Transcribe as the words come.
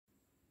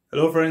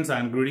Hello friends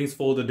and greetings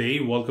for the day.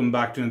 Welcome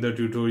back to another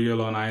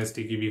tutorial on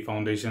ISTQB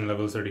Foundation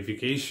Level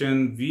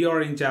certification. We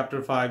are in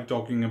chapter 5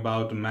 talking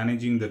about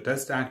managing the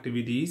test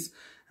activities,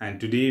 and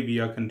today we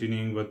are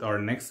continuing with our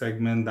next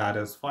segment, that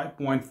is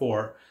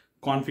 5.4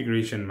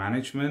 configuration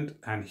management.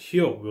 And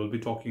here we'll be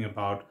talking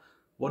about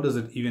what does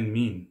it even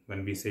mean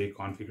when we say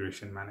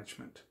configuration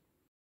management.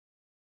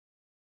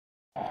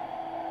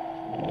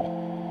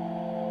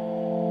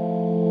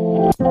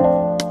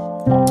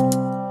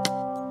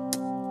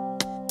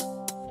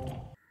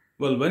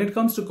 Well, when it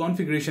comes to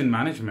configuration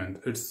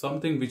management, it's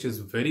something which is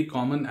very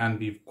common and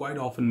we quite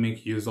often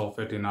make use of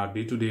it in our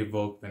day-to-day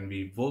work when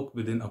we work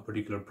within a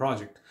particular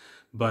project.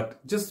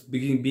 But just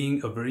being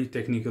a very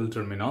technical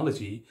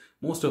terminology,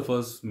 most of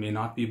us may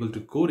not be able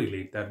to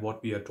correlate that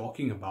what we are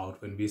talking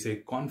about when we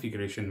say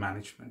configuration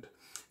management.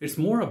 It's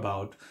more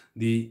about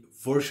the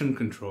version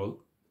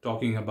control,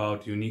 talking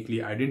about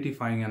uniquely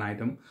identifying an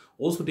item,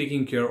 also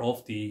taking care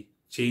of the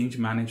change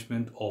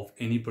management of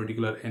any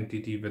particular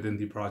entity within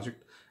the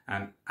project,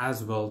 and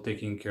as well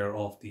taking care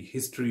of the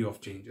history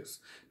of changes.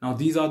 Now,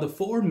 these are the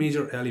four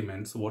major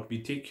elements what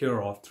we take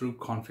care of through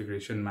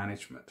configuration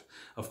management.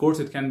 Of course,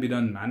 it can be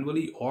done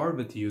manually or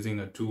with using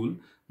a tool.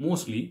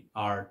 Mostly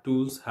our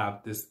tools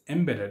have this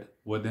embedded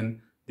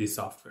within the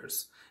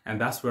softwares, and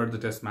that's where the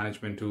test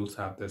management tools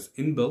have this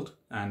inbuilt,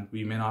 and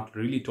we may not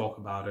really talk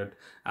about it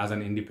as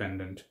an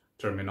independent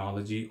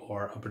terminology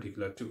or a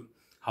particular tool.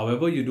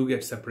 However, you do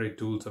get separate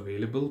tools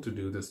available to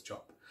do this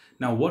job.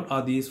 Now, what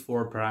are these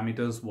four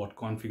parameters what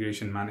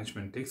configuration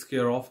management takes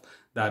care of?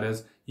 That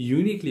is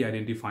uniquely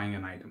identifying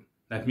an item.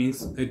 That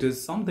means it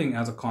is something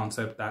as a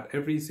concept that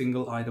every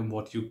single item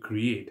what you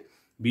create,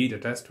 be it a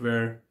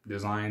testware,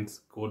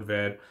 designs,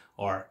 codeware,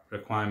 or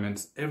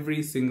requirements,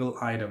 every single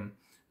item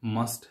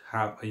must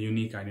have a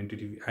unique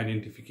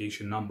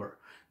identification number.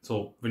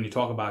 So when you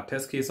talk about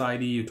test case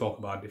ID, you talk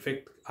about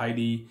defect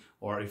ID,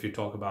 or if you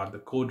talk about the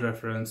code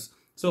reference.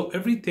 So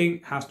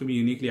everything has to be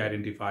uniquely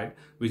identified,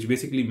 which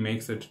basically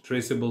makes it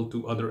traceable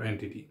to other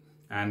entity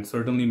and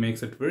certainly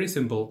makes it very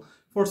simple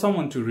for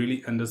someone to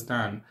really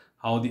understand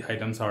how the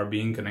items are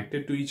being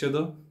connected to each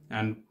other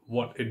and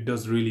what it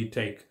does really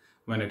take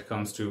when it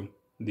comes to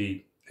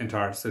the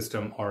entire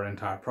system or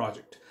entire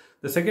project.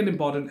 The second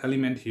important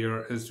element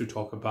here is to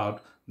talk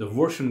about the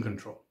version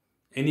control.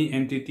 Any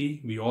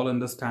entity, we all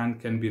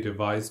understand, can be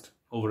revised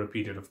over a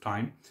period of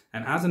time,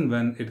 and as and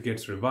when it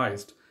gets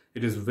revised,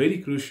 it is very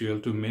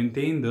crucial to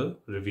maintain the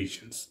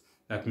revisions.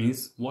 That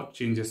means what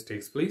changes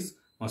takes place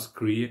must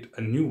create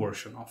a new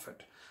version of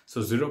it.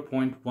 So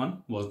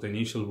 0.1 was the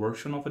initial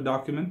version of a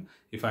document.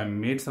 If I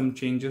made some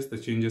changes, the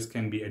changes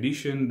can be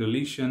addition,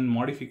 deletion,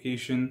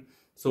 modification.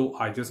 So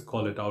I just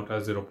call it out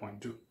as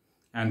 0.2.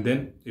 And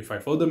then if I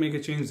further make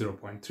a change,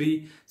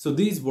 0.3. So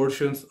these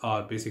versions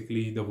are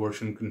basically the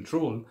version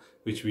control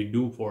which we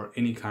do for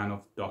any kind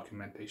of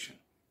documentation.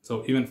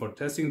 So even for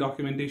testing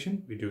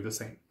documentation, we do the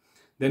same.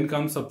 Then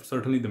comes up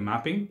certainly the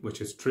mapping, which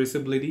is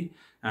traceability,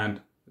 and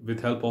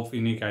with help of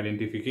unique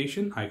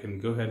identification, I can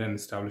go ahead and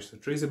establish the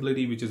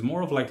traceability, which is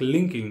more of like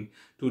linking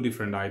two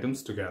different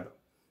items together.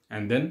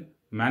 And then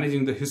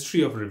managing the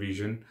history of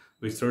revision,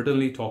 which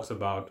certainly talks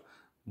about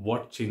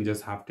what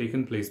changes have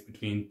taken place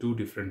between two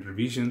different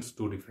revisions,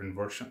 two different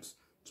versions.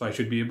 So I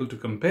should be able to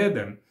compare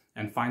them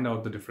and find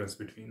out the difference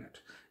between it.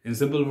 In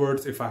simple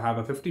words, if I have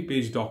a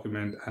 50-page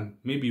document and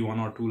maybe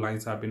one or two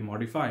lines have been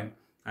modified,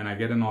 and I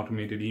get an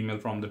automated email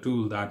from the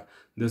tool that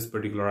this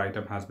particular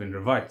item has been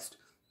revised,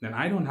 then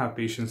I don't have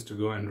patience to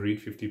go and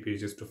read 50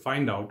 pages to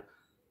find out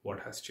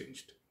what has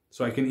changed.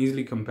 So I can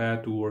easily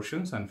compare two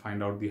versions and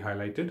find out the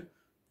highlighted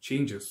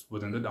changes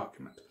within the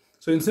document.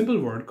 So in simple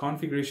word,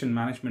 configuration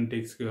management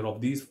takes care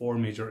of these four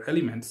major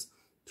elements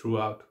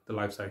throughout the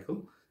life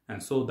cycle,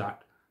 and so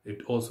that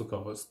it also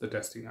covers the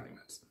testing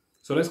elements.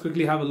 So let's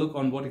quickly have a look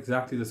on what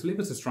exactly the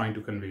syllabus is trying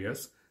to convey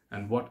us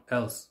and what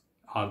else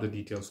are the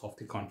details of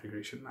the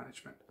configuration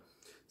management.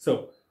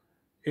 So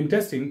in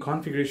testing,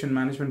 configuration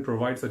management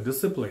provides a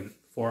discipline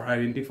for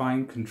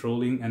identifying,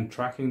 controlling, and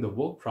tracking the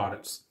work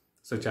products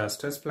such as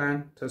test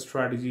plan, test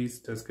strategies,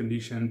 test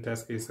condition,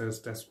 test cases,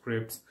 test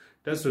scripts,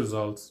 test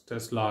results,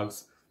 test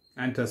logs,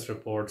 and test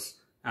reports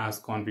as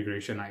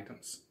configuration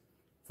items.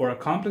 For a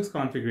complex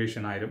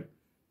configuration item,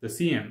 the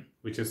CM,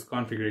 which is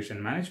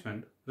configuration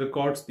management,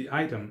 records the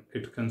item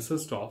it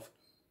consists of,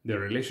 their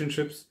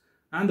relationships,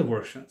 and the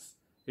versions.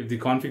 If the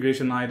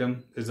configuration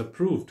item is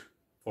approved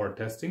for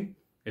testing,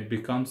 it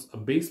becomes a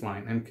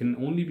baseline and can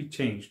only be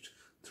changed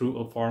through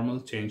a formal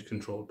change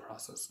control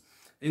process.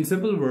 In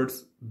simple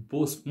words,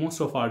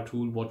 most of our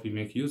tool, what we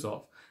make use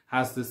of,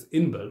 has this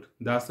inbuilt.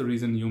 That's the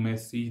reason you may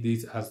see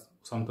these as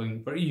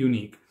something very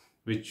unique,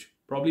 which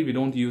probably we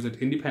don't use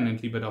it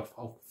independently, but of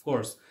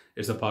course,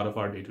 it's a part of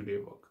our day-to-day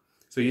work.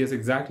 So yes,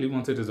 exactly,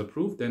 once it is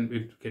approved, then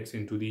it gets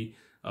into the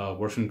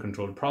version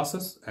control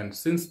process, and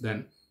since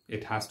then,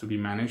 it has to be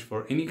managed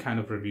for any kind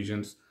of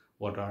revisions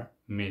what are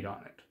made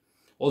on it.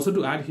 Also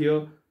to add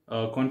here,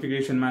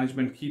 configuration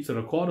management keeps a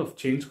record of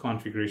changed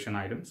configuration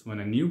items.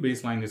 When a new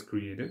baseline is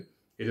created,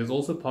 it is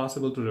also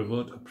possible to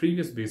revert a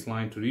previous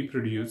baseline to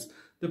reproduce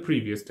the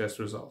previous test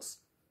results.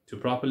 To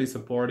properly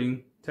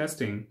supporting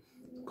testing,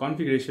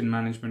 configuration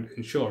management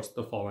ensures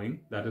the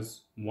following. That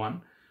is,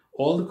 1.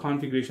 All the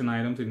configuration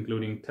items,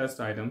 including test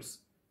items,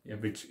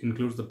 which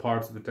includes the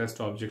parts of the test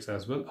objects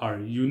as well, are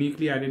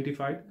uniquely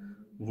identified,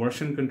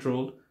 version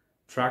controlled,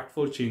 tracked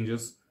for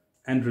changes,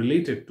 and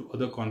related to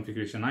other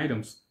configuration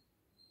items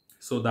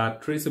so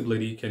that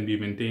traceability can be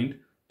maintained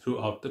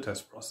throughout the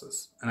test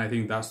process. And I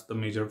think that's the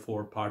major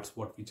 4 parts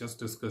what we just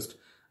discussed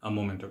a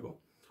moment ago.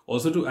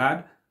 Also to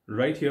add,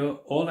 right here,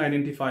 all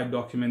identified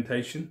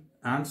documentation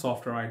and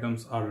software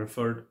items are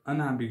referred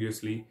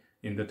unambiguously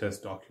in the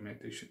test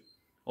documentation.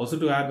 Also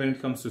to add, when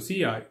it comes to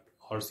CI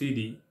or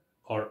CD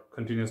or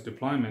continuous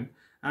deployment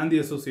and the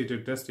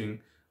associated testing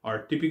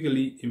are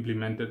typically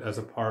implemented as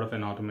a part of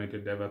an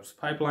automated DevOps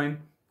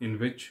pipeline in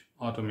which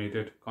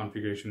automated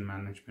configuration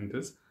management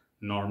is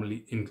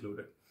normally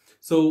included.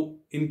 So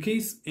in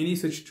case any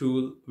such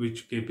tool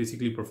which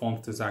basically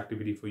performs this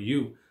activity for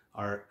you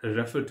are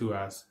referred to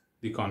as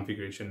the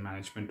configuration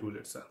management tool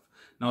itself.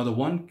 Now, the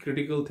one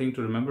critical thing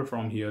to remember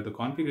from here, the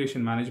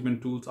configuration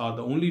management tools are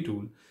the only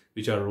tool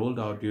which are rolled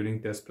out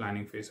during test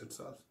planning phase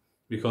itself,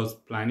 because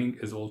planning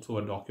is also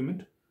a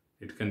document.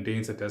 It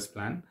contains a test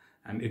plan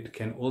and it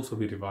can also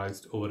be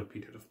revised over a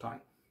period of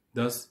time.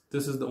 Thus,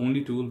 this is the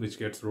only tool which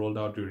gets rolled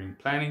out during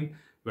planning,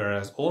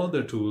 whereas all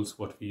other tools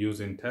what we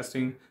use in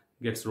testing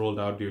gets rolled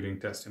out during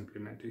test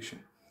implementation.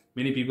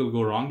 Many people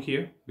go wrong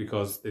here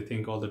because they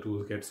think all the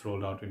tools gets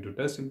rolled out into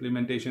test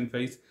implementation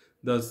phase.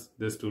 Thus,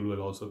 this tool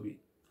will also be.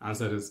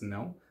 Answer is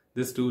no.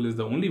 This tool is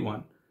the only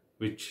one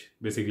which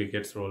basically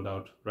gets rolled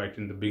out right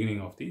in the beginning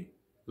of the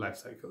life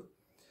cycle.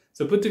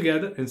 So put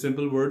together in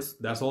simple words,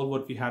 that's all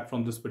what we had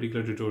from this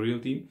particular tutorial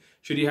team.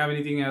 Should you have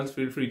anything else,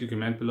 feel free to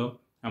comment below.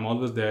 I'm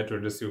always there to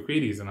address your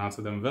queries and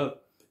answer them well.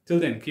 Till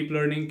then, keep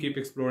learning, keep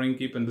exploring,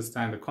 keep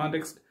understanding the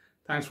context.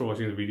 Thanks for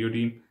watching the video,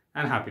 team,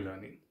 and happy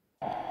learning.